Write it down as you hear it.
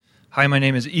Hi, my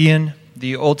name is Ian.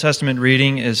 The Old Testament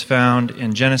reading is found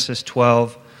in Genesis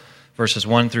 12, verses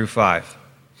 1 through 5.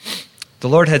 The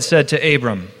Lord had said to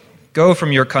Abram, "Go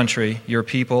from your country, your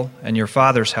people, and your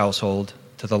father's household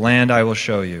to the land I will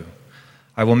show you.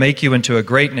 I will make you into a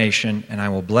great nation, and I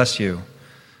will bless you.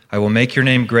 I will make your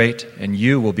name great, and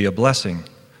you will be a blessing.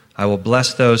 I will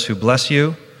bless those who bless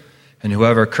you, and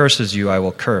whoever curses you I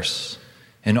will curse.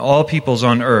 And all peoples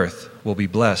on earth will be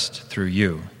blessed through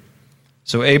you."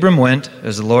 So Abram went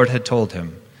as the Lord had told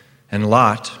him, and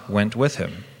Lot went with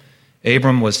him.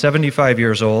 Abram was 75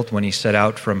 years old when he set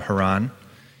out from Haran.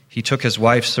 He took his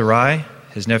wife Sarai,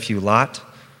 his nephew Lot,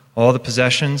 all the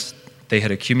possessions they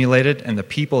had accumulated, and the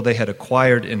people they had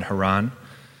acquired in Haran,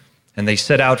 and they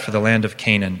set out for the land of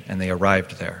Canaan, and they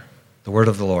arrived there. The word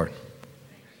of the Lord.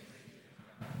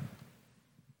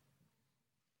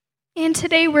 And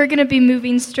today we're going to be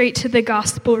moving straight to the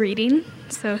gospel reading,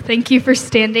 so thank you for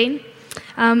standing.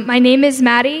 My name is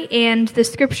Maddie, and the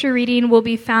scripture reading will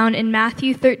be found in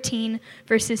Matthew 13,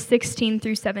 verses 16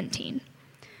 through 17.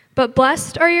 "But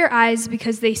blessed are your eyes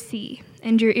because they see,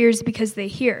 and your ears because they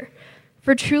hear.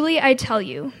 For truly I tell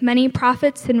you, many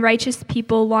prophets and righteous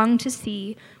people long to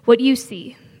see what you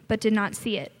see, but did not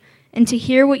see it, and to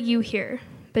hear what you hear,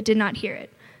 but did not hear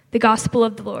it." The gospel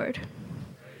of the Lord.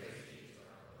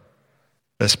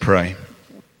 Let's pray.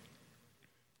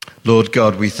 Lord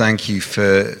God, we thank you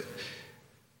for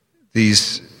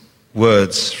these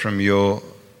words from your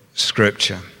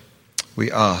scripture.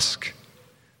 We ask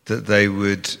that they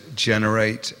would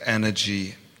generate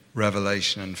energy,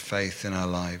 revelation, and faith in our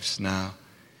lives now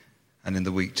and in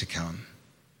the week to come.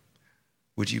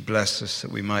 Would you bless us that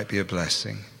we might be a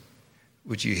blessing?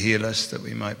 Would you heal us that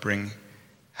we might bring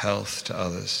health to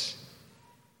others?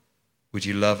 Would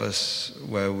you love us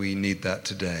where we need that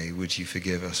today? Would you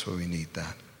forgive us where we need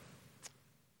that?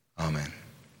 Amen.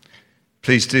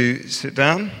 Please do sit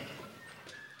down.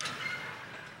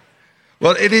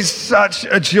 Well, it is such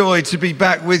a joy to be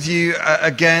back with you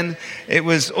again. It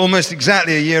was almost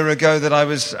exactly a year ago that I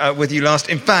was with you last.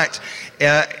 In fact,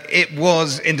 it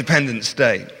was Independence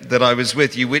Day that I was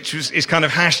with you, which is kind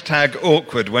of hashtag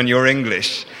awkward when you're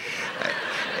English.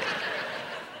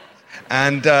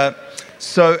 And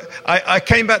so I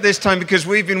came back this time because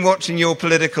we've been watching your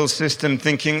political system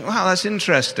thinking, wow, that's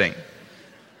interesting.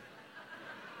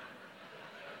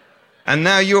 And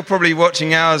now you're probably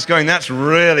watching ours going, that's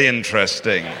really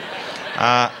interesting.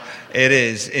 It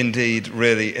is indeed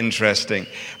really interesting.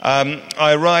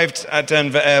 I arrived at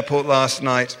Denver Airport last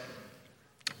night,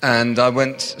 and I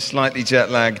went slightly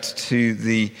jet-lagged to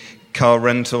the car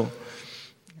rental,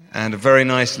 and a very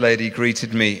nice lady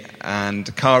greeted me, and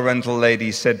the car rental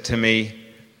lady said to me,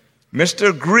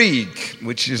 "Mr. Grieg,"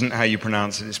 which isn't how you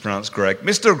pronounce it, it's pronounced Greg.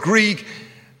 "Mr. Grieg,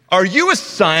 are you a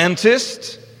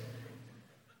scientist?"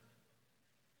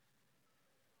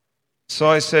 So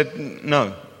I said,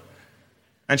 "No."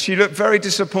 And she looked very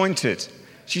disappointed.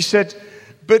 She said,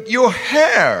 "But your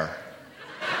hair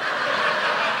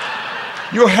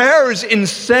is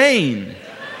insane."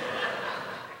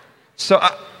 So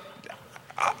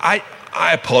I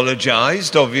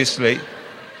apologized, obviously.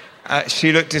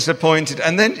 She looked disappointed.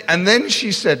 And then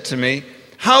she said to me,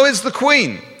 "How is the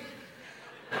Queen?"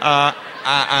 And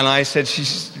I said,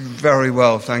 "She's very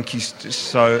well, thank you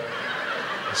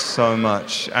so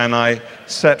much." And I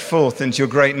set forth into your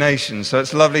great nation. So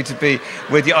it's lovely to be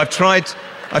with you. I've tried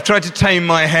to tame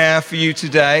my hair for you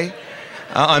today.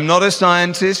 I'm not a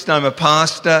scientist, I'm a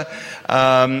pastor.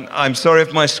 I'm sorry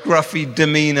if my scruffy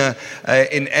demeanor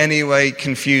in any way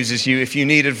confuses you. If you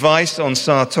need advice on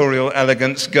sartorial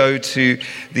elegance, go to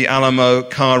the Alamo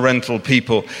car rental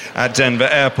people at Denver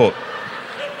Airport.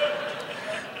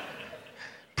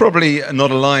 Probably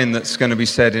not a line that's going to be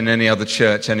said in any other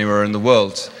church anywhere in the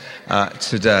world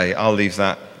today. I'll leave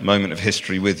that moment of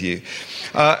history with you.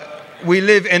 We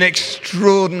live in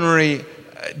extraordinary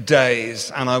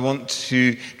days, and I want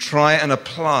to try and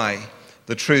apply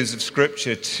the truths of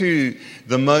Scripture to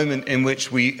the moment in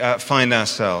which we find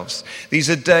ourselves. These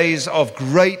are days of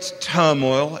great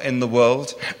turmoil in the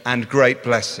world and great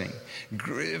blessing.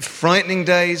 Frightening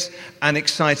days and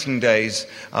exciting days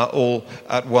all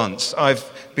at once. I've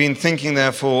been thinking,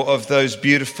 therefore, of those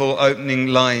beautiful opening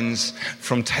lines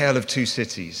from Tale of Two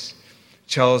Cities,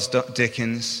 Charles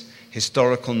Dickens'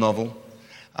 historical novel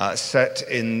set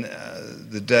in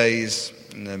the days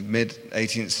in the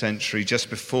mid-18th century, just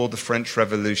before the French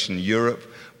Revolution. Europe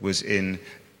was in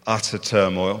utter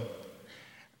turmoil,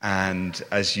 and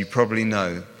as you probably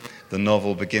know, the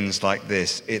novel begins like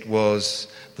this: "It was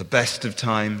the best of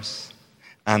times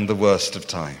and the worst of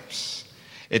times.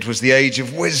 It was the age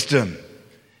of wisdom.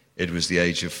 It was the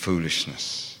age of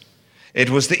foolishness. It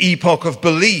was the epoch of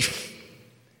belief.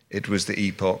 It was the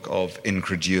epoch of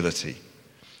incredulity.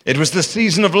 It was the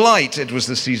season of light. It was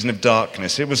the season of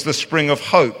darkness. It was the spring of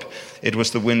hope. It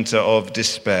was the winter of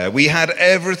despair. We had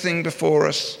everything before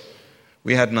us.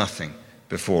 We had nothing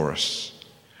before us.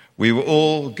 We were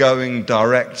all going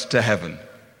direct to heaven.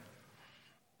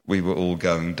 We were all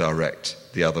going direct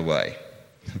the other way.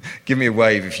 Give me a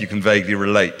wave if you can vaguely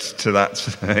relate to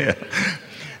that.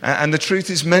 And the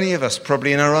truth is, many of us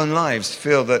probably in our own lives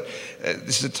feel that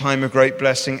this is a time of great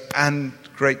blessing and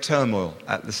great turmoil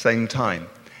at the same time.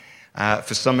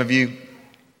 For some of you,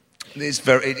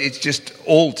 it's just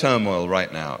all turmoil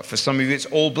right now. For some of you, it's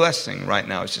all blessing right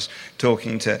now. I was just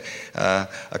talking to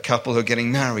a couple who are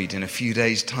getting married in a few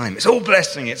days' time. It's all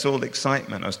blessing. It's all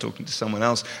excitement. I was talking to someone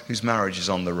else whose marriage is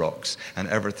on the rocks and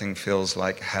everything feels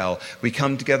like hell. We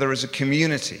come together as a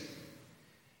community.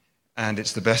 And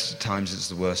it's the best of times, it's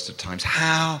the worst of times.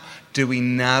 How do we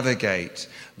navigate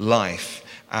life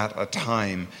at a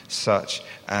time such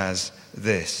as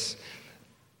this?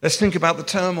 Let's think about the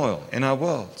turmoil in our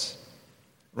world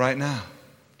right now.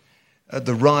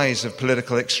 The rise of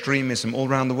political extremism all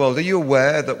around the world. Are you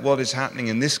aware that what is happening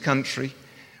in this country,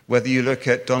 whether you look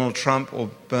at Donald Trump or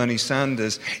Bernie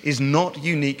Sanders, is not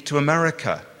unique to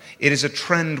America? It is a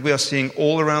trend we are seeing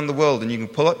all around the world, and you can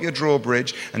pull up your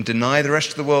drawbridge and deny the rest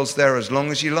of the world's there as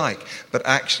long as you like. But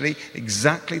actually,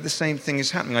 exactly the same thing is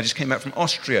happening. I just came back from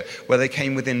Austria, where they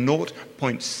came within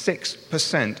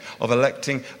 0.6% of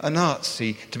electing a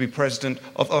Nazi to be president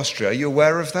of Austria. Are you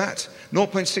aware of that?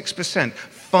 0.6%.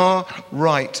 Far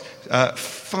right,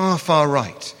 far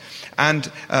right.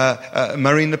 And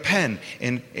Marine Le Pen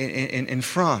in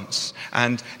France.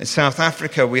 And in South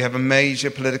Africa, we have a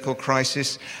major political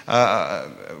crisis,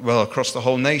 across the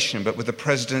whole nation, but with the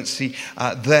presidency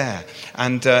there.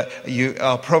 And you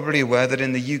are probably aware that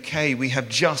in the UK, we have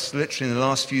just literally in the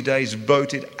last few days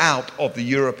voted out of the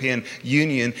European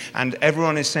Union. And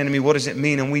everyone is saying to me, what does it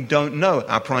mean? And we don't know.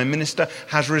 Our Prime Minister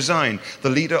has resigned.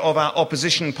 The leader of our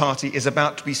opposition party is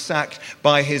about to be sacked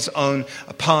by his own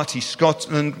party.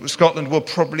 Scotland will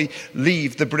probably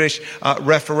leave the British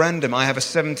referendum. I have a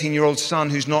 17-year-old son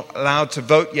who's not allowed to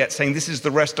vote yet, saying this is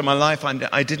the rest of my life.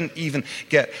 I didn't even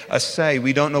get a say.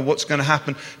 We don't know what's going to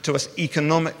happen to us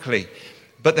economically.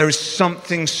 But there is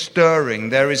something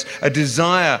stirring. There is a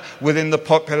desire within the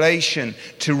population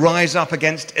to rise up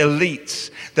against elites.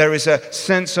 There is a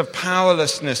sense of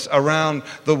powerlessness around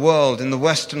the world, in the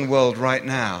Western world right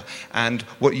now. And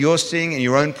what you're seeing in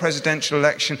your own presidential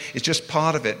election is just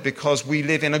part of it, because we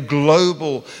live in a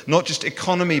global, not just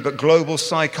economy, but global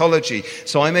psychology.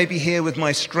 So I may be here with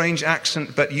my strange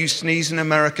accent, but you sneeze in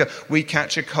America, we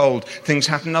catch a cold. Things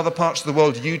happen in other parts of the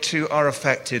world, you too are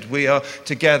affected. We are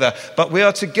together. But we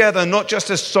are together not just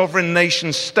as sovereign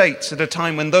nation states at a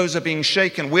time when those are being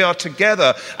shaken. We are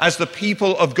together as the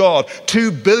people of God.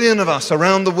 2 billion of us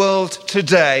around the world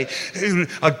today who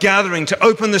are gathering to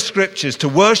open the scriptures, to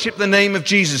worship the name of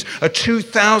Jesus, a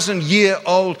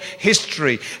 2,000-year-old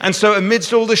history. And so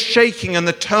amidst all the shaking and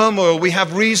the turmoil, we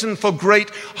have reason for great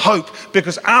hope,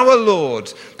 because our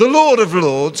Lord, the Lord of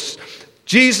Lords,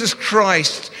 Jesus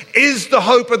Christ, is the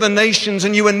hope of the nations,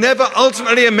 and you were never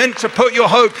ultimately meant to put your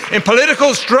hope in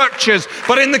political structures,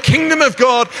 but in the kingdom of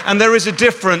God, and there is a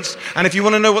difference. And if you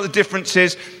want to know what the difference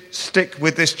is, stick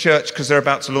with this church, because they're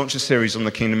about to launch a series on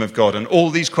the kingdom of God, and all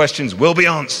these questions will be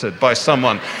answered by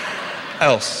someone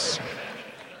else.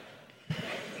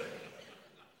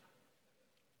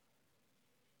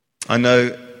 I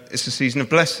know it's a season of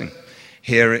blessing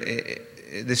here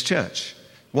at this church.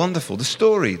 Wonderful. The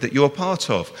story that you're part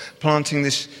of, planting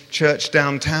this church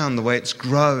downtown, the way it's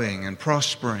growing and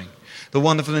prospering. The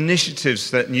wonderful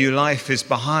initiatives that New Life is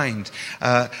behind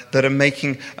that are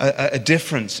making a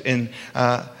difference in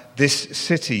this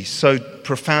city so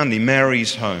profoundly.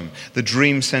 Mary's Home, the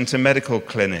Dream Center Medical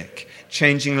Clinic,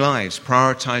 changing lives,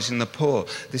 prioritizing the poor.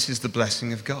 This is the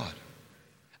blessing of God.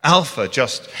 Alpha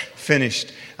just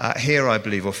finished here, I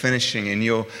believe, or finishing in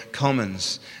your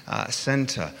Commons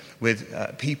Center, with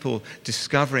people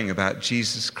discovering about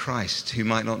Jesus Christ who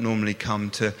might not normally come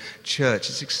to church.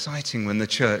 It's exciting when the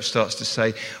church starts to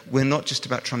say, we're not just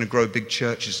about trying to grow big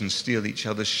churches and steal each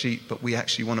other's sheep, but we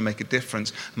actually want to make a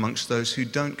difference amongst those who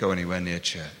don't go anywhere near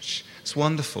church. It's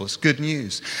wonderful. It's good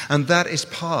news. And that is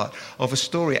part of a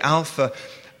story. Alpha,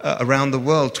 around the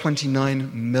world,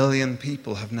 29 million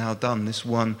people have now done this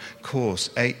one course,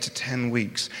 8 to 10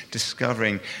 weeks,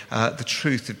 discovering the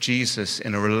truth of Jesus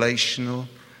in a relational,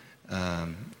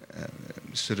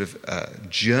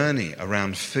 journey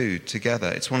around food together.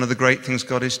 It's one of the great things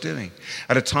God is doing.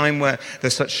 At a time where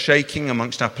there's such shaking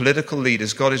amongst our political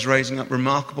leaders, God is raising up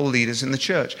remarkable leaders in the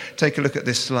church. Take a look at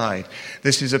this slide.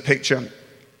 This is a picture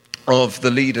of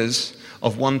the leaders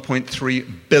of 1.3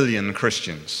 billion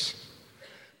Christians.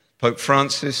 Pope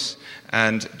Francis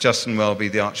and Justin Welby,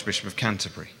 the Archbishop of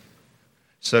Canterbury.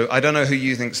 So I don't know who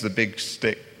you think's the big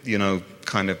stick,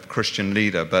 kind of Christian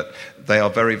leader, but they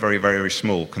are very, very, very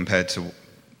small compared to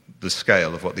the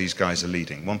scale of what these guys are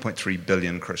leading. 1.3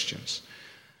 billion Christians.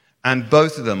 And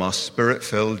both of them are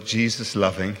spirit-filled,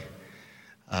 Jesus-loving,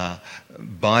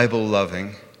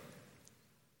 Bible-loving,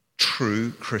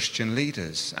 true Christian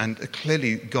leaders. And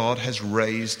clearly God has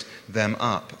raised them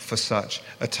up for such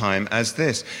a time as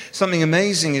this. Something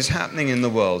amazing is happening in the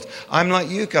world. I'm like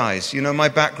you guys. My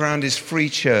background is free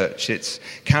church. It's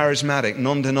charismatic,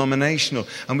 non-denominational.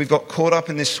 And we've got caught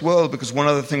up in this world because one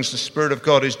of the things the Spirit of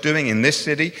God is doing in this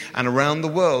city and around the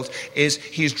world is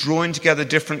He's drawing together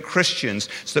different Christians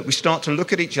so that we start to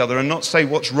look at each other and not say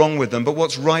what's wrong with them, but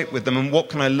what's right with them and what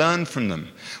can I learn from them.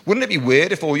 Wouldn't it be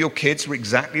weird if all your kids were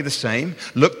exactly the same,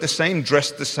 looked the same,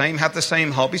 dressed the same, had the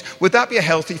same hobbies? Would that be a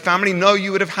healthy family? No,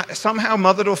 you would have somehow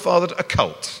mothered or fathered a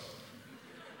cult.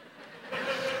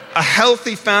 A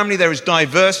healthy family, there is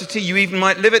diversity. You even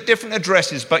might live at different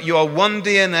addresses, but you are one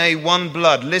DNA, one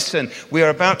blood. Listen, we are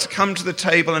about to come to the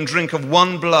table and drink of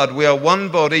one blood. We are one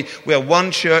body. We are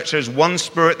one church. There is one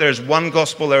Spirit. There is one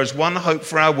gospel. There is one hope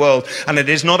for our world. And it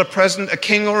is not a president, a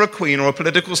king, or a queen, or a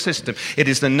political system. It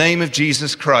is the name of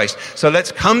Jesus Christ. So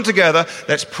let's come together.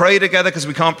 Let's pray together, because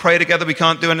we can't pray together. We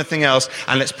can't do anything else.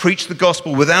 And let's preach the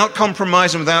gospel without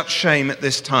compromise and without shame at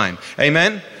this time.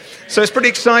 Amen? So it's pretty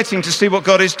exciting to see what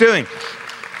God is doing.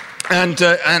 We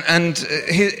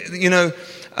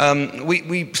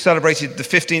celebrated the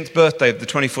 15th birthday of the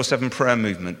 24/7 prayer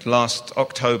movement last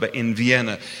October in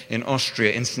Vienna, in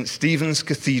Austria, in St. Stephen's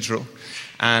Cathedral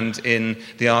and in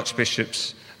the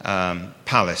Archbishop's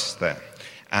palace there.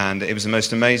 And it was the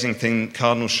most amazing thing.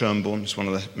 Cardinal Schönborn, who's one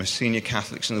of the most senior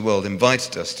Catholics in the world,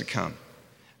 invited us to come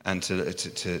and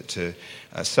to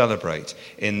celebrate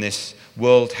in this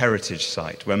World Heritage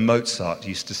Site where Mozart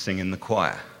used to sing in the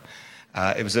choir.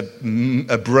 It was a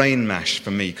brain mash for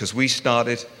me, because we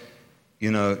started,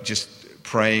 just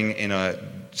praying in a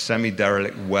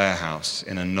semi-derelict warehouse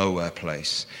in a nowhere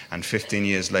place. And 15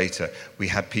 years later, we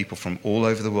had people from all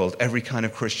over the world, every kind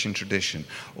of Christian tradition,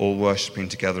 all worshiping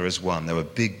together as one. There were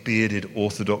big bearded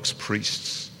Orthodox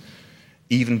priests,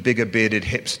 even bigger bearded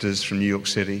hipsters from New York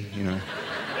City,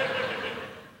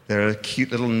 There are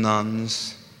cute little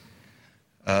nuns,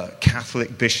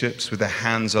 Catholic bishops with their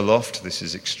hands aloft. This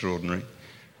is extraordinary.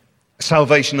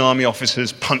 Salvation Army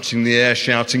officers punching the air,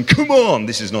 shouting, "Come on!"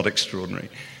 This is not extraordinary.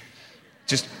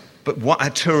 But what our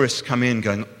tourists come in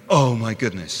going, "Oh my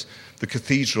goodness, the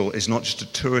cathedral is not just a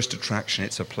tourist attraction,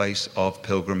 it's a place of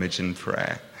pilgrimage and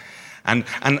prayer." And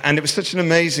it was such an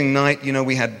amazing night.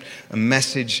 We had a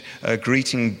message, a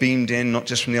greeting beamed in, not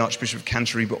just from the Archbishop of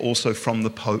Canterbury, but also from the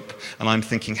Pope. And I'm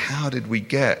thinking, how did we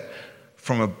get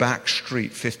from a back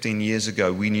street 15 years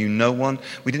ago? We knew no one.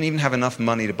 We didn't even have enough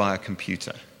money to buy a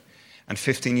computer. And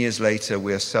 15 years later,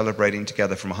 we are celebrating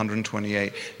together from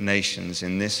 128 nations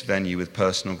in this venue with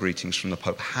personal greetings from the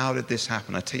Pope. How did this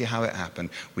happen? I tell you how it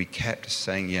happened. We kept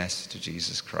saying yes to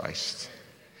Jesus Christ.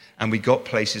 And we got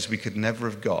places we could never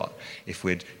have got if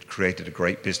we'd created a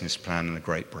great business plan and a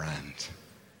great brand.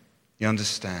 You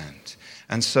understand?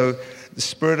 And so the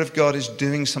Spirit of God is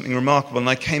doing something remarkable. And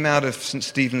I came out of St.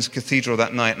 Stephen's Cathedral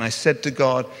that night and I said to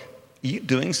God, "Are you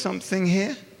doing something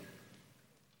here?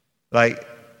 Like,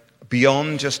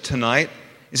 beyond just tonight?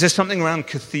 Is there something around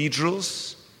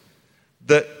cathedrals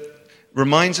that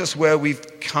reminds us where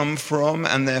we've come from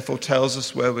and therefore tells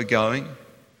us where we're going?"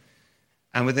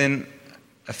 And within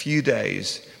a few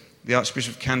days, the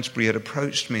Archbishop of Canterbury had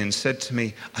approached me and said to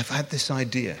me, "I've had this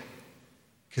idea,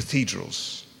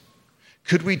 cathedrals.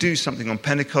 Could we do something on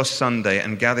Pentecost Sunday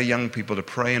and gather young people to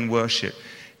pray and worship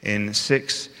in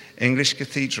 6 English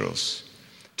cathedrals?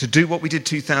 To do what we did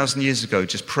 2,000 years ago,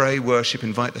 just pray, worship,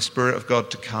 invite the Spirit of God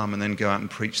to come, and then go out and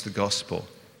preach the gospel."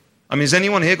 I mean, has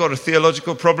anyone here got a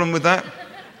theological problem with that?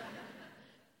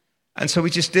 And so we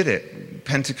just did it.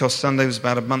 Pentecost Sunday was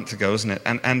about a month ago, wasn't it?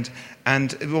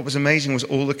 And what was amazing was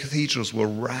all the cathedrals were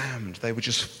rammed. They were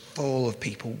just full of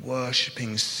people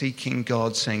worshiping, seeking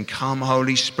God, saying, "Come,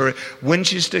 Holy Spirit."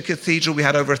 Winchester Cathedral, we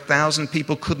had over 1,000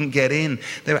 people couldn't get in.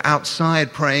 They were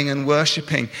outside praying and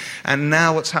worshiping. And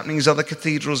now what's happening is other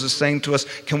cathedrals are saying to us,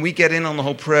 "Can we get in on the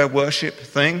whole prayer worship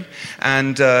thing?"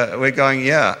 And we're going,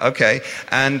 "Yeah, okay."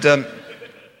 And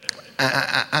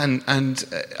And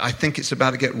I think it's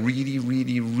about to get really,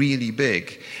 really, really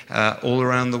big all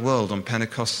around the world on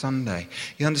Pentecost Sunday.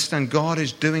 You understand, God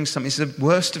is doing something. It's the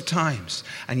worst of times,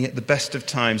 and yet the best of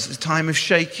times. It's a time of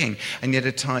shaking, and yet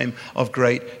a time of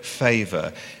great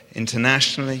favor,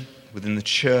 internationally, within the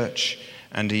church,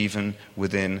 and even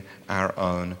within our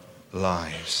own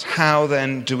lives. How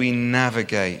then do we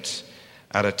navigate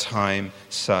at a time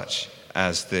such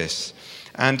as this?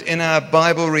 And in our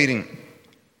Bible reading,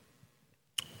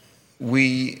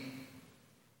 we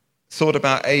thought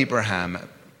about Abraham,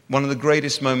 one of the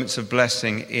greatest moments of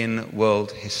blessing in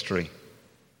world history.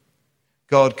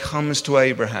 God comes to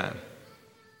Abraham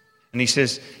and he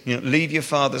says, leave your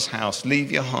father's house,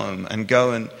 leave your home, and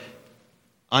go, and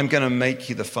I'm going to make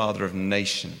you the father of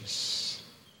nations.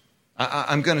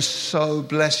 I'm going to so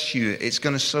bless you. It's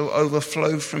going to so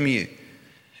overflow from you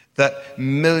that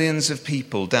millions of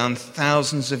people down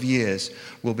thousands of years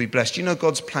will be blessed. You know,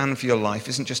 God's plan for your life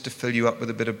isn't just to fill you up with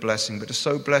a bit of blessing, but to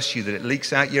so bless you that it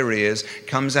leaks out your ears,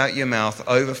 comes out your mouth,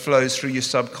 overflows through your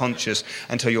subconscious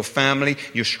until your family,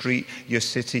 your street, your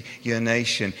city, your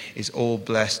nation is all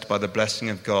blessed by the blessing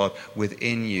of God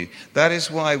within you. That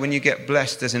is why when you get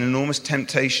blessed, there's an enormous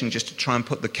temptation just to try and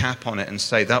put the cap on it and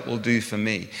say, that will do for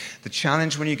me. The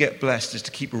challenge when you get blessed is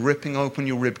to keep ripping open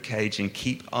your rib cage and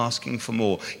keep asking for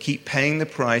more. Keep paying the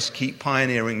price, keep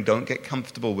pioneering, don't get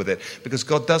comfortable with it, because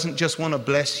God doesn't just want to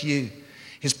bless you.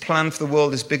 His plan for the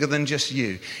world is bigger than just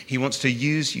you. He wants to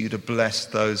use you to bless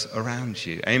those around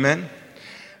you. Amen?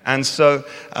 And so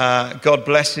God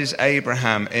blesses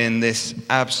Abraham in this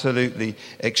absolutely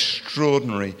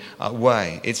extraordinary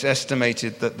way. It's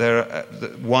estimated that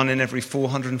that 1 in every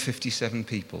 457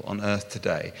 people on earth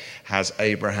today has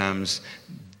Abraham's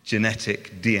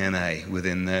genetic DNA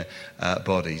within their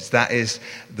bodies. That is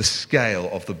the scale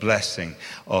of the blessing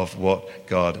of what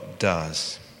God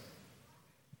does.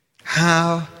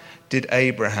 How did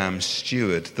Abraham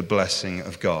steward the blessing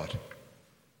of God?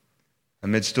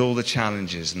 Amidst all the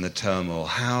challenges and the turmoil,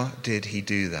 how did he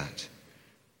do that?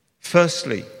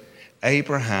 Firstly,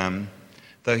 Abraham,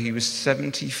 though he was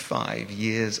 75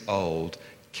 years old,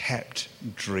 kept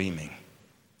dreaming.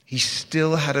 He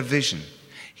still had a vision.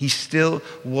 He still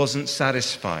wasn't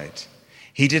satisfied.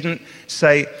 He didn't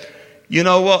say, you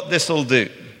know what, this'll do.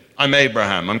 I'm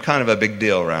Abraham. I'm kind of a big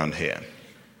deal around here.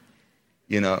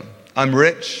 I'm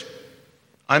rich.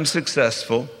 I'm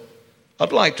successful.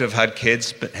 I'd like to have had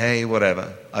kids, but hey,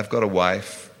 whatever. I've got a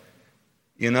wife.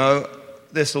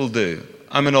 This'll do.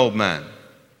 I'm an old man.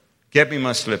 Get me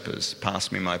my slippers.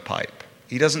 Pass me my pipe.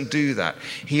 He doesn't do that.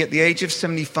 He, at the age of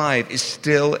 75, is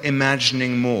still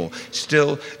imagining more,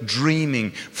 still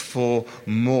dreaming for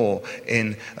more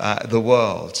in the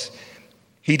world.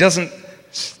 He doesn't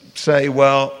say,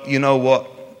 well, you know what?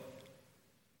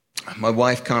 My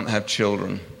wife can't have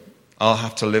children. I'll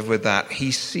have to live with that. He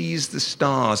sees the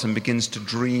stars and begins to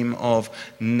dream of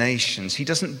nations. He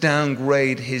doesn't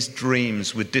downgrade his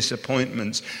dreams with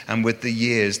disappointments and with the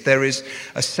years. There is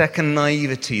a second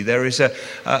naivety. There is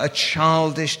a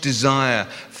childish desire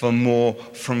for more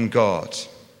from God.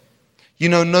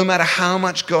 No matter how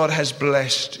much God has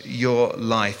blessed your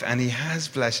life, and he has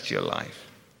blessed your life,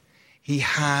 he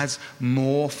has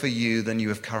more for you than you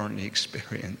have currently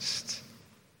experienced.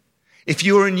 If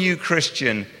you're a new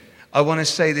Christian, I want to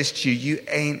say this to you, you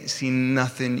ain't seen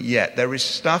nothing yet. There is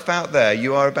stuff out there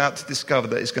you are about to discover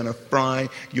that is going to fry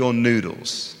your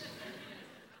noodles.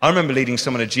 I remember leading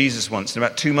someone to Jesus once, and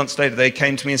about 2 months later they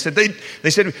came to me and said, they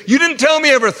said, you didn't tell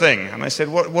me everything. And I said,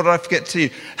 what did I forget to you?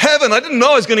 Heaven, I didn't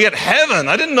know I was going to get heaven.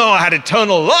 I didn't know I had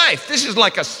eternal life. This is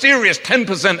like a serious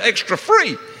 10% extra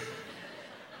free.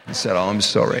 He said, oh, I'm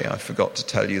sorry, I forgot to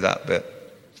tell you that bit.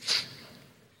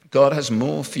 God has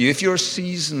more for you. If you're a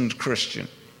seasoned Christian,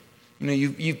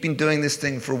 you've been doing this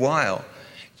thing for a while.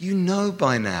 You know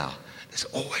by now, there's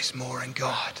always more in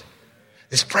God.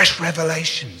 There's fresh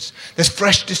revelations. There's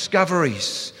fresh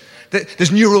discoveries.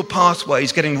 There's neural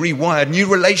pathways getting rewired,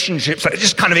 new relationships that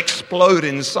just kind of explode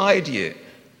inside you.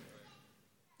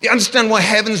 You understand why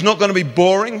heaven's not going to be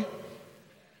boring?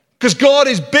 Because God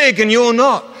is big and you're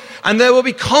not. And there will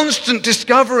be constant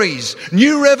discoveries,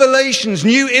 new revelations,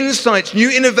 new insights, new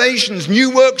innovations,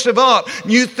 new works of art,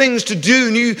 new things to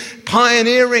do, new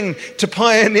pioneering to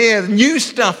pioneer, new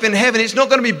stuff in heaven. It's not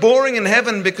going to be boring in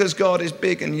heaven because God is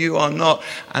big and you are not.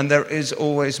 And there is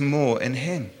always more in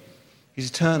him.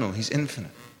 He's eternal. He's infinite.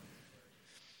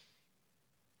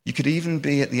 You could even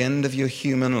be at the end of your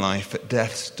human life at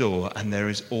death's door, and there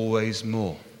is always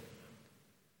more.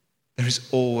 There is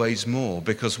always more,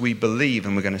 because we believe,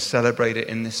 and we're going to celebrate it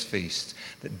in this feast,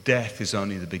 that death is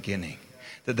only the beginning,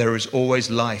 that there is always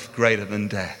life greater than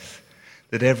death,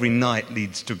 that every night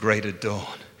leads to greater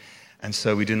dawn. And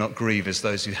so we do not grieve as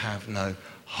those who have no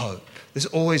hope. There's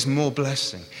always more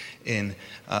blessing in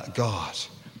God.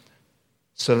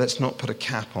 So let's not put a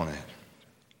cap on it.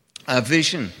 Our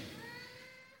vision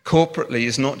corporately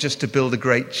is not just to build a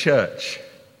great church.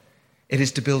 It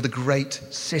is to build a great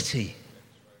city.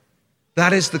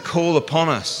 That is the call upon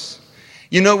us.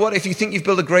 You know what? If you think you've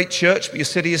built a great church, but your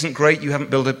city isn't great, you haven't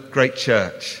built a great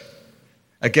church.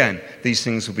 Again, these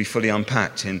things will be fully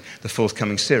unpacked in the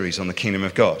forthcoming series on the kingdom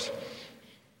of God.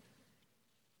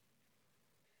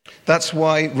 That's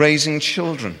why raising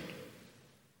children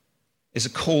is a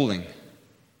calling.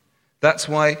 That's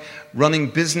why running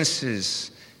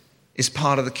businesses is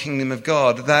part of the kingdom of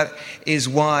God. That is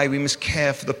why we must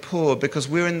care for the poor, because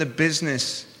we're in the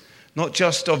business not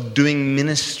just of doing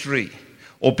ministry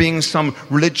or being some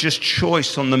religious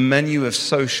choice on the menu of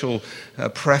social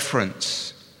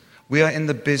preference. We are in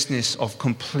the business of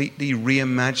completely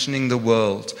reimagining the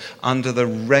world under the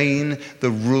reign,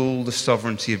 the rule, the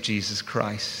sovereignty of Jesus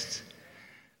Christ.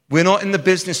 We're not in the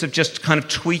business of just kind of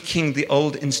tweaking the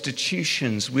old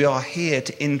institutions. We are here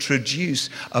to introduce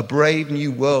a brave new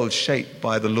world shaped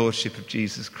by the lordship of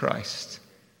Jesus Christ.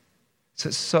 So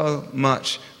it's so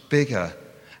much bigger.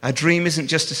 Our dream isn't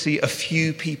just to see a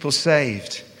few people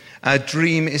saved. Our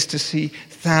dream is to see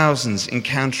thousands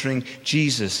encountering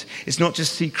Jesus. It's not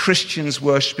just to see Christians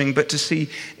worshipping, but to see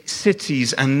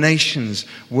cities and nations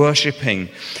worshipping.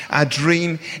 Our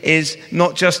dream is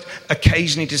not just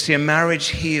occasionally to see a marriage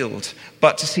healed,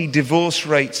 but to see divorce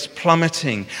rates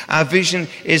plummeting. Our vision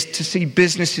is to see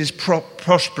businesses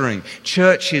prospering,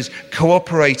 churches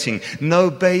cooperating, no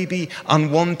baby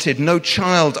unwanted, no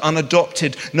child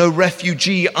unadopted, no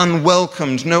refugee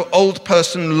unwelcomed, no old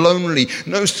person lonely,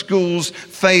 no schools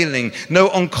failing, no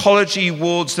oncology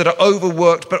wards that are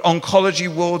overworked, but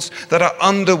oncology wards that are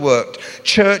underworked,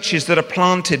 churches that are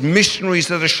planted, missionaries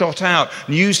that are shot out,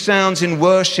 new sounds in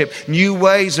worship, new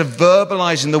ways of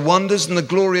verbalizing the wonders and the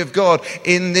glory of God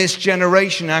in this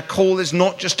generation. Our call is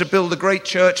not just to build a great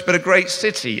church, but a great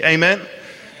city. Amen?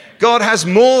 God has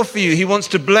more for you. He wants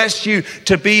to bless you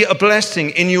to be a blessing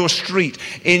in your street,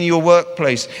 in your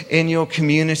workplace, in your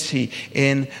community,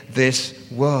 in this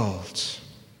world.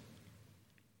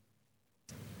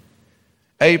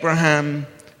 Abraham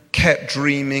kept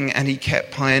dreaming and he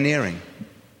kept pioneering.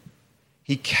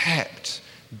 He kept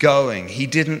going. He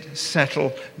didn't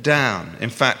settle down. In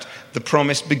fact, the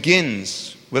promise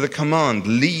begins with a command: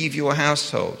 leave your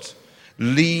household,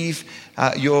 leave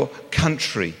your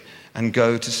country, and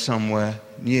go to somewhere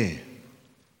new.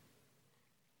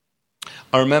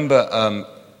 I remember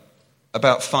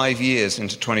about 5 years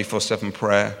into 24/7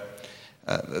 prayer,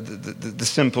 the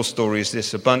simple story is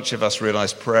this: a bunch of us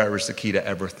realized prayer is the key to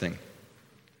everything,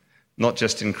 not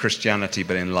just in Christianity,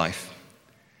 but in life.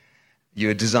 You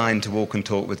are designed to walk and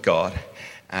talk with God,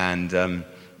 and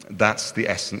that's the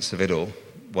essence of it all.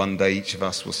 One day each of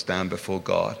us will stand before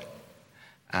God,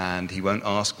 and He won't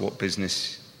ask what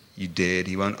business you did.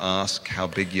 He won't ask how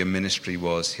big your ministry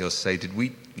was. He'll say, did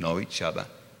we know each other?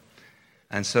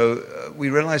 And so we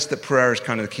realized that prayer is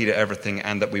kind of the key to everything,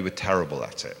 and that we were terrible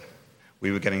at it.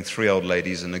 We were getting 3 old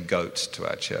ladies and a goat to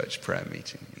our church prayer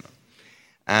meeting.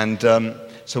 And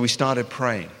so we started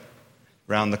praying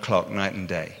round the clock, night and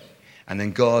day. And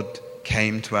then God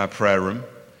came to our prayer room,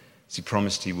 as He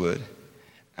promised He would,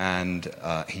 and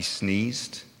He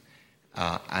sneezed,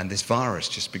 and this virus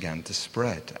just began to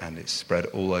spread, and it spread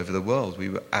all over the world. We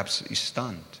were absolutely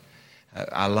stunned.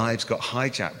 Our lives got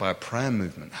hijacked by a prayer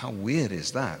movement. How weird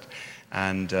is that?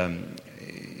 And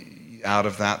out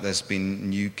of that, there's been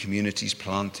new communities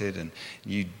planted and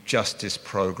new justice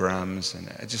programs and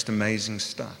just amazing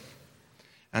stuff.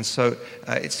 And so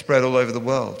it spread all over the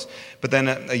world. But then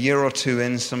a year or two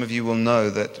in, some of you will know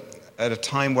that at a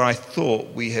time where I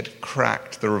thought we had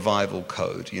cracked the revival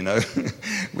code,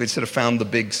 we'd sort of found the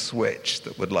big switch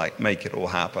that would make it all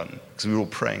happen. Because we were all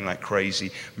praying like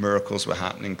crazy. Miracles were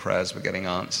happening, prayers were getting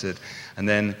answered. And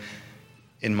then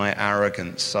in my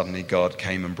arrogance, suddenly God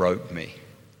came and broke me.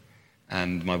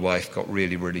 And my wife got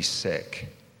really, really sick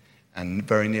and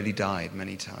very nearly died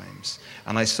many times.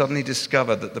 And I suddenly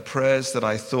discovered that the prayers that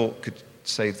I thought could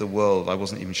save the world, I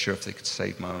wasn't even sure if they could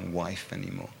save my own wife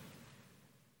anymore.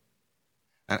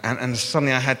 And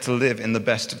suddenly I had to live in the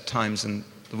best of times and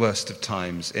the worst of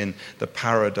times, in the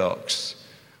paradox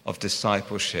of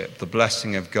discipleship, the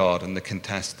blessing of God and the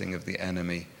contesting of the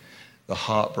enemy, the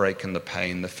heartbreak and the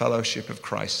pain, the fellowship of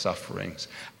Christ's sufferings,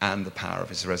 and the power of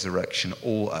His resurrection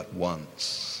all at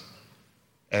once,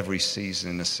 every season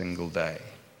in a single day.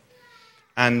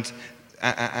 And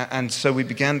so we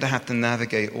began to have to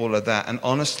navigate all of that. And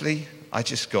honestly, I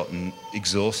just got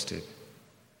exhausted.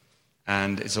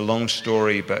 And it's a long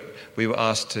story, but we were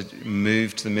asked to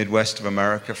move to the Midwest of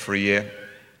America for a year,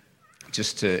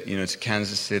 just to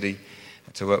Kansas City,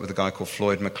 to work with a guy called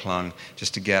Floyd McClung,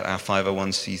 just to get our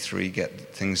 501c3,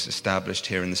 get things established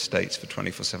here in the States for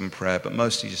 24/7 prayer, but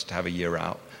mostly just to have a year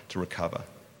out to recover.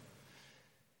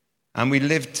 And we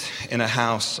lived in a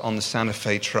house on the Santa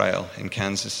Fe Trail in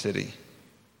Kansas City.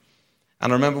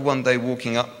 And I remember one day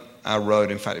walking up our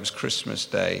road, in fact it was Christmas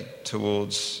Day,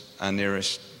 towards our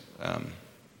nearest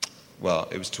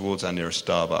it was towards our nearest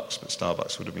Starbucks, but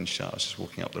Starbucks would have been shut. I was just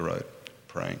walking up the road,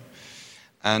 praying.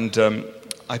 And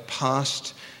I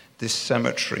passed this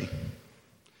cemetery,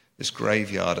 this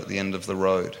graveyard at the end of the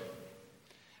road.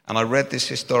 And I read this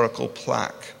historical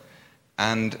plaque,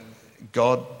 and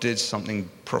God did something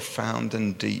profound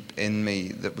and deep in me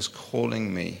that was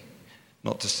calling me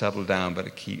not to settle down, but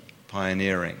to keep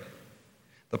pioneering.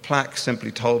 The plaque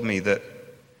simply told me that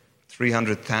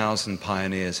 300,000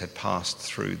 pioneers had passed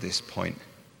through this point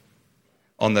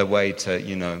on their way to,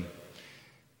 the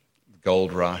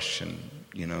gold rush and,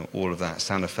 all of that,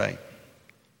 Santa Fe.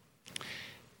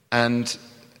 And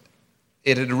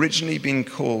it had originally been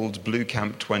called Blue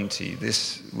Camp 20.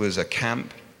 This was a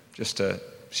camp, just a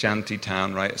shanty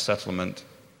town, right, a settlement,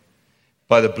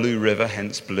 by the Blue River,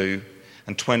 hence Blue,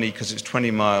 and 20, because it's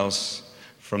 20 miles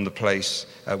from the place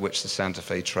at which the Santa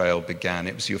Fe Trail began.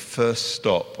 It was your first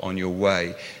stop on your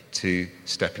way to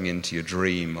stepping into your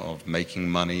dream of making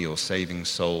money or saving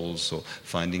souls or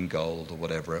finding gold or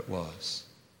whatever it was.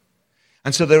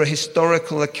 And so there are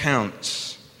historical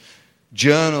accounts,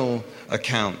 journal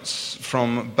accounts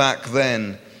from back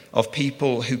then of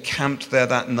people who camped there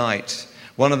that night.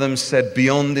 One of them said,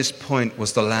 beyond this point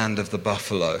was the land of the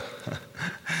buffalo.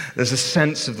 There's a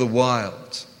sense of the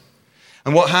wild.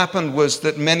 And what happened was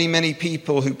that many, many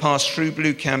people who passed through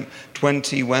Blue Camp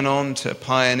 20 went on to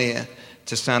pioneer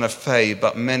to Santa Fe,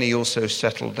 but many also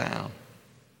settled down.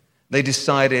 They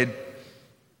decided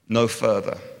no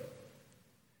further.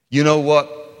 You know what?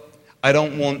 I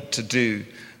don't want to do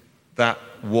that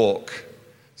walk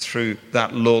through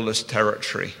that lawless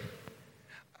territory.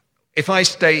 If I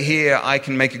stay here, I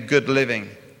can make a good living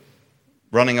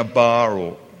running a bar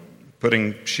or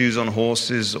putting shoes on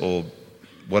horses or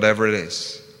whatever it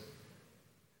is,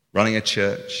 running a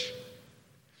church.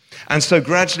 And so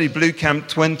gradually Blue Camp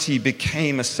 20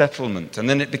 became a settlement, and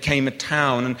then it became a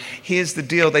town. And here's the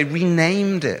deal, they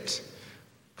renamed it.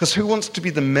 Because who wants to be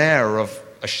the mayor of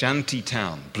a shanty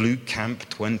town? Blue Camp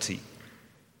 20.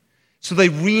 So they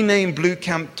renamed Blue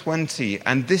Camp 20,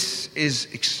 and this is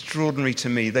extraordinary to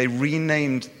me. They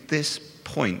renamed this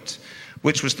point,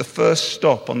 which was the first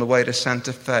stop on the way to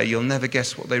Santa Fe. You'll never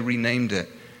guess what they renamed it.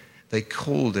 They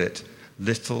called it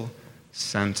Little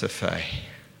Santa Fe.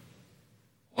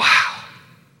 Wow.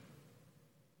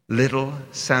 Little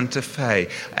Santa Fe,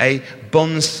 a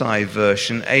bonsai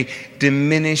version, a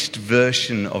diminished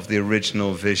version of the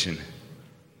original vision.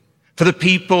 For the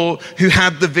people who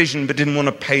had the vision but didn't want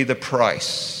to pay the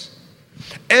price.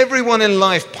 Everyone in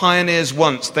life pioneers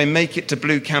once. They make it to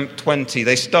Blue Camp 20.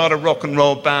 They start a rock and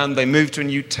roll band. They move to a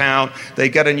new town. They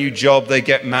get a new job. They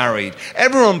get married.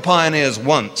 Everyone pioneers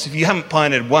once. If you haven't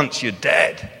pioneered once, you're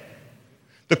dead.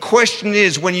 The question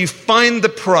is, when you find the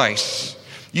price,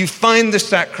 you find the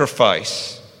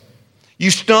sacrifice, you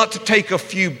start to take a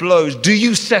few blows, do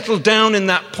you settle down in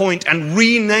that point and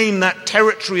rename that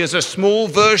territory as a small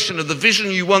version of the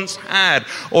vision you once had?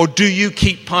 Or do you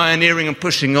keep pioneering and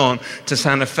pushing on to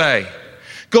Santa Fe?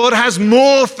 God has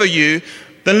more for you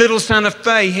than Little Santa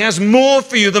Fe. He has more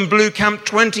for you than Blue Camp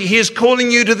 20. He is calling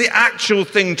you to the actual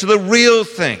thing, to the real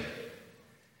thing.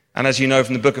 And as you know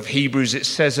from the book of Hebrews, it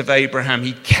says of Abraham,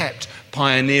 he kept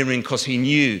pioneering because he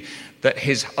knew that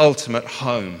his ultimate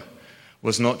home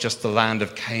was not just the land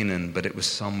of Canaan, but it was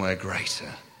somewhere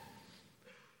greater.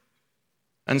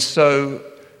 And so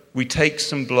we take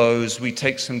some blows, we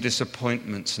take some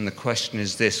disappointments, and the question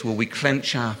is this: will we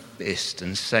clench our fist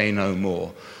and say no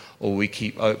more, or will we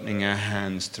keep opening our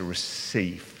hands to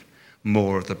receive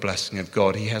more of the blessing of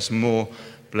God? He has more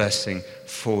blessing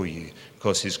for you,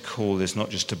 because his call is not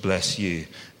just to bless you,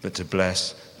 but to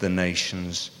bless the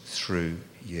nations through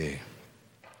you.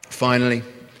 Finally,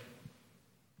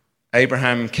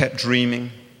 Abraham kept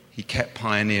dreaming, he kept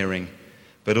pioneering,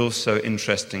 but also,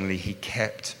 interestingly, he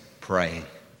kept praying.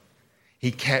 He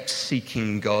kept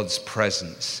seeking God's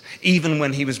presence, even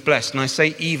when he was blessed. And I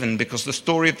say even because the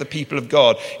story of the people of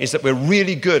God is that we're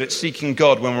really good at seeking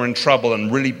God when we're in trouble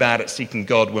and really bad at seeking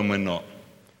God when we're not.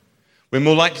 We're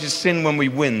more likely to sin when we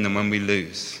win than when we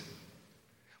lose.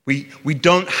 We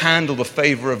don't handle the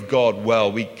favor of God well.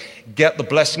 We get the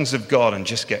blessings of God and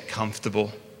just get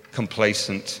comfortable,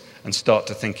 complacent, and start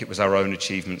to think it was our own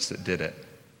achievements that did it.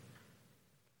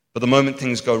 But the moment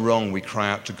things go wrong, we cry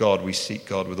out to God, we seek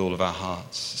God with all of our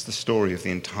hearts. It's the story of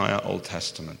the entire Old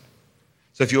Testament.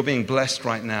 So if you're being blessed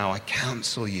right now, I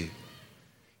counsel you,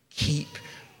 keep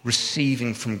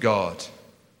receiving from God.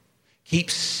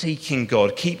 Keep seeking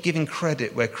God. Keep giving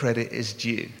credit where credit is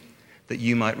due, that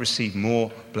you might receive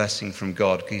more blessing from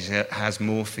God, because He has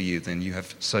more for you than you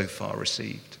have so far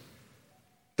received.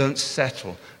 Don't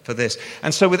settle for this.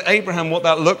 And so with Abraham, what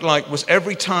that looked like was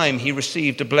every time he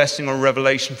received a blessing or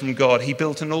revelation from God, he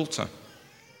built an altar.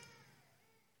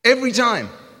 Every time.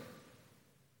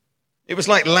 It was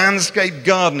like landscape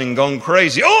gardening gone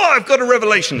crazy. Oh, I've got a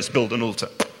revelation, let's build an altar.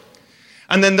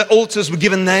 And then the altars were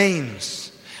given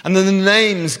names. And then the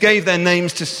names gave their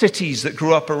names to cities that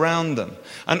grew up around them.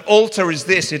 An altar is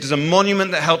this. It is a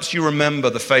monument that helps you remember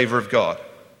the favor of God.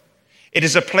 It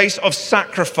is a place of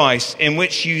sacrifice in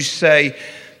which you say,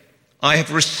 I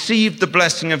have received the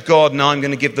blessing of God, now I'm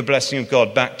going to give the blessing of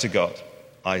God back to God,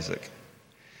 Isaac.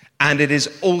 And it is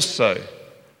also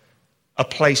a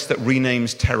place that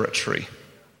renames territory.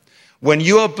 When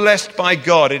you are blessed by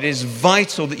God, it is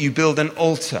vital that you build an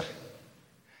altar,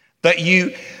 that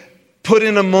you put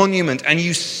in a monument and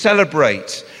you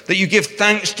celebrate, that you give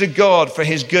thanks to God for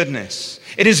His goodness.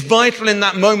 It is vital in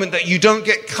that moment that you don't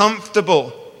get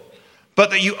comfortable, but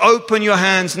that you open your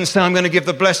hands and say, I'm going to give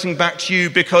the blessing back to you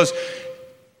because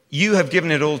you have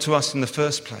given it all to us in the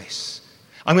first place.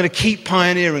 I'm going to keep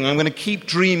pioneering. I'm going to keep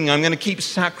dreaming. I'm going to keep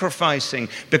sacrificing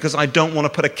because I don't want to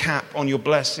put a cap on your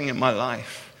blessing in my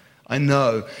life. I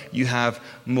know you have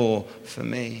more for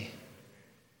me.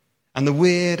 And the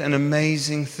weird and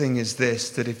amazing thing is this,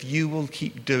 that if you will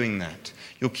keep doing that,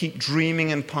 you'll keep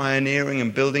dreaming and pioneering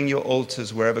and building your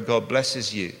altars wherever God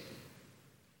blesses you,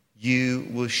 you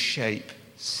will shape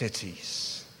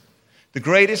cities. The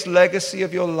greatest legacy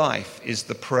of your life is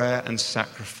the prayer and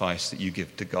sacrifice that you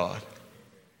give to God.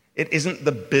 It isn't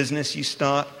the business you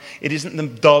start. It isn't the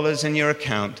dollars in your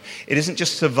account. It isn't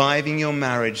just surviving your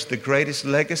marriage. The greatest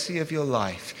legacy of your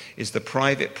life is the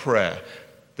private prayer,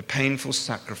 the painful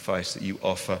sacrifice that you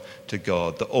offer to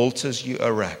God, the altars you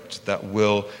erect that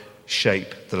will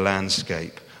shape the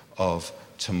landscape of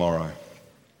tomorrow.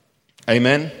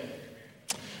 Amen?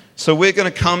 So we're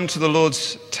going to come to the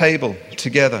Lord's table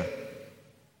together.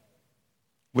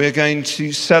 We're going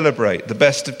to celebrate the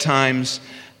best of times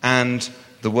and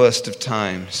the worst of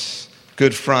times,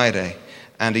 Good Friday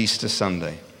and Easter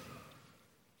Sunday.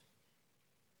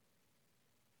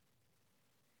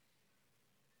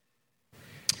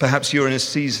 Perhaps you're in a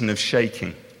season of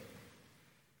shaking.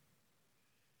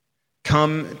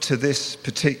 Come to this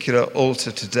particular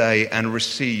altar today and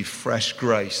receive fresh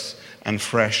grace and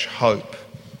fresh hope.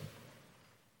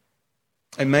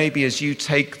 And maybe as you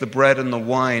take the bread and the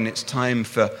wine, it's time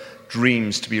for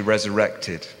dreams to be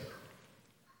resurrected.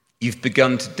 You've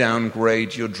begun to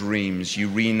downgrade your dreams. You're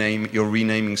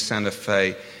renaming Santa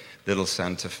Fe Little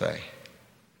Santa Fe.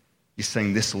 You're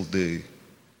saying, this will do.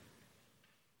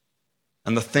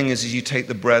 And the thing is, as you take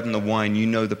the bread and the wine, you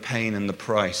know the pain and the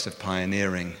price of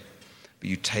pioneering. But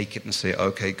you take it and say,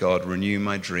 okay, God, renew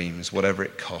my dreams, whatever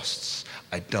it costs.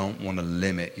 I don't want to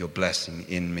limit your blessing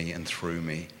in me and through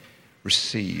me.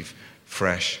 Receive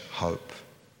fresh hope.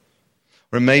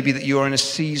 Or it may be that you are in a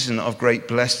season of great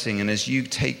blessing, and as you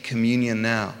take communion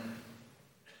now,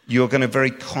 you're going to very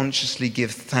consciously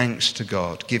give thanks to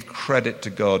God, give credit to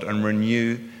God, and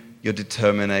renew your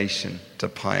determination to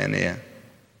pioneer.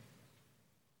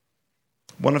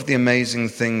 One of the amazing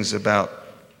things about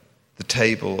the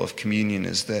table of communion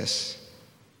is this.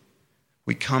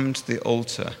 We come to the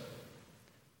altar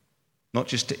not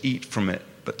just to eat from it,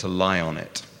 but to lie on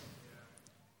it.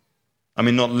 I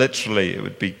mean, not literally, it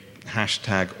would be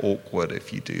 #awkward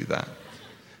if you do that.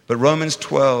 But Romans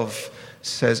 12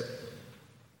 says,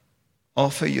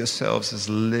 offer yourselves as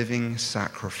living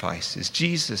sacrifices.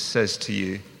 Jesus says to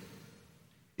you,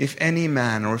 if any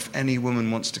man or if any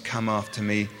woman wants to come after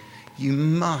me, you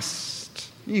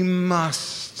must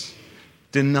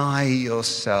deny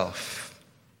yourself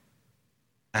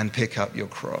and pick up your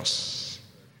cross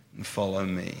and follow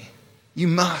me. You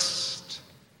must.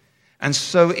 And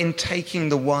so in taking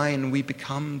the wine, we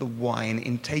become the wine.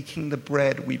 In taking the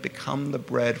bread, we become the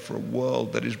bread for a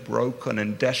world that is broken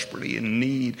and desperately in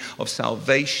need of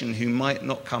salvation, who might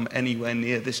not come anywhere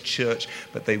near this church,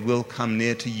 but they will come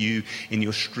near to you in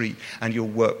your street and your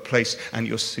workplace and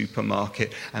your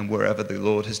supermarket and wherever the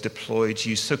Lord has deployed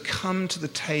you. So come to the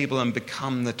table and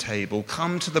become the table.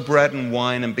 Come to the bread and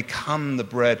wine and become the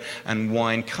bread and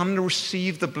wine. Come to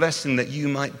receive the blessing that you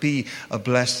might be a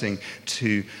blessing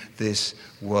to this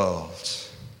world.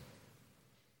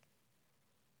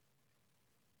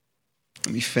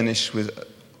 Let me finish with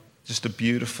just a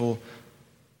beautiful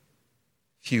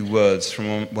few words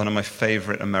from one of my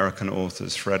favorite American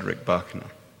authors, Frederick Buechner.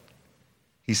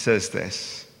 He says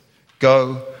this: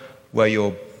 "Go where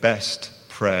your best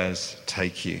prayers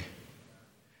take you.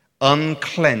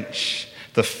 Unclench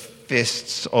the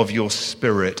fists of your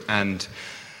spirit and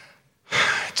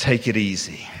take it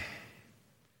easy.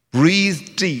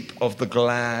 Breathe deep of the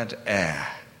glad air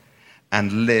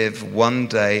and live one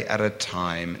day at a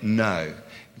time. Know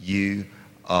you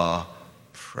are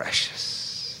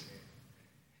precious.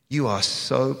 You are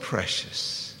so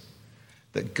precious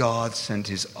that God sent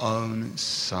his own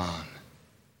Son,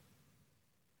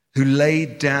 who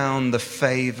laid down the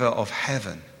favor of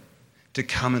heaven to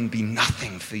come and be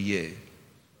nothing for you.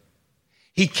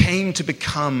 He came to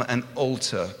become an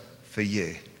altar for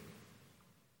you.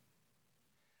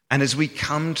 And as we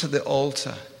come to the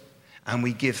altar and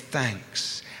we give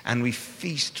thanks and we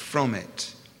feast from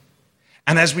it,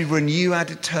 and as we renew our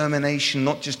determination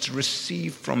not just to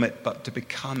receive from it, but to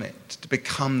become it, to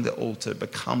become the altar,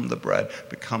 become the bread,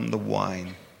 become the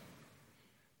wine,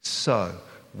 so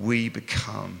we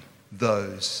become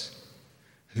those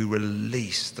who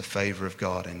release the favor of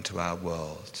God into our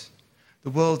world. The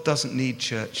world doesn't need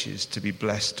churches to be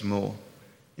blessed more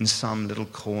in some little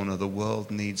corner. The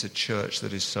world needs a church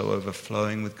that is so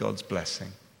overflowing with God's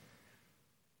blessing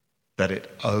that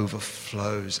it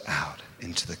overflows out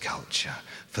into the culture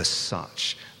for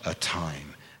such a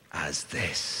time as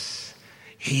this.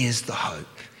 He is the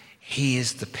hope. He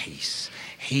is the peace.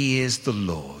 He is the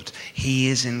Lord. He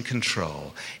is in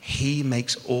control. He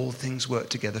makes all things work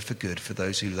together for good for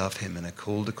those who love him and are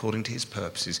called according to his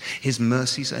purposes. His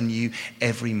mercies are new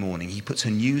every morning. He puts a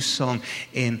new song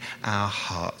in our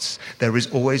hearts. There is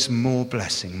always more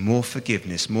blessing, more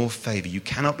forgiveness, more favor. You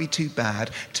cannot be too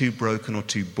bad, too broken, or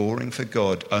too boring for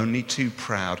God, only too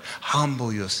proud.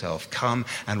 Humble yourself. Come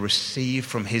and receive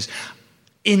from his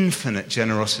infinite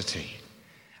generosity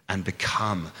and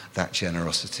become that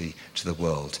generosity to the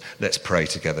world. Let's pray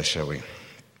together, shall we?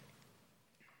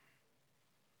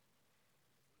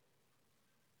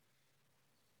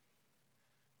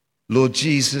 Lord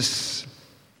Jesus,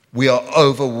 we are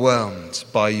overwhelmed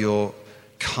by your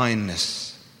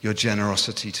kindness, your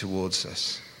generosity towards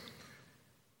us.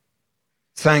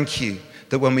 Thank you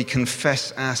that when we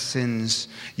confess our sins,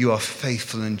 you are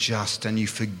faithful and just, and you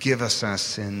forgive us our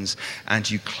sins, and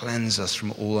you cleanse us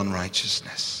from all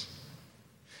unrighteousness.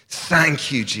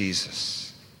 Thank you,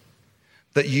 Jesus,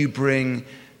 that you bring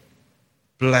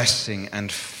blessing and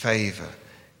favor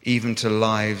even to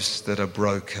lives that are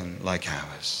broken like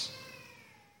ours.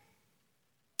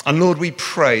 And Lord, we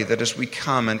pray that as we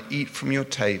come and eat from your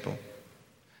table,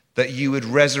 that you would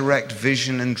resurrect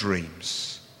vision and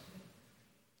dreams,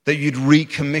 that you'd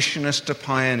recommission us to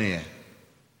pioneer,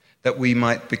 that we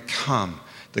might become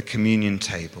the communion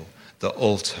table, the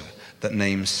altar that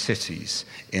names cities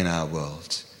in our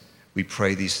world. We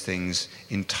pray these things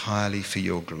entirely for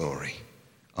your glory.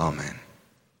 Amen.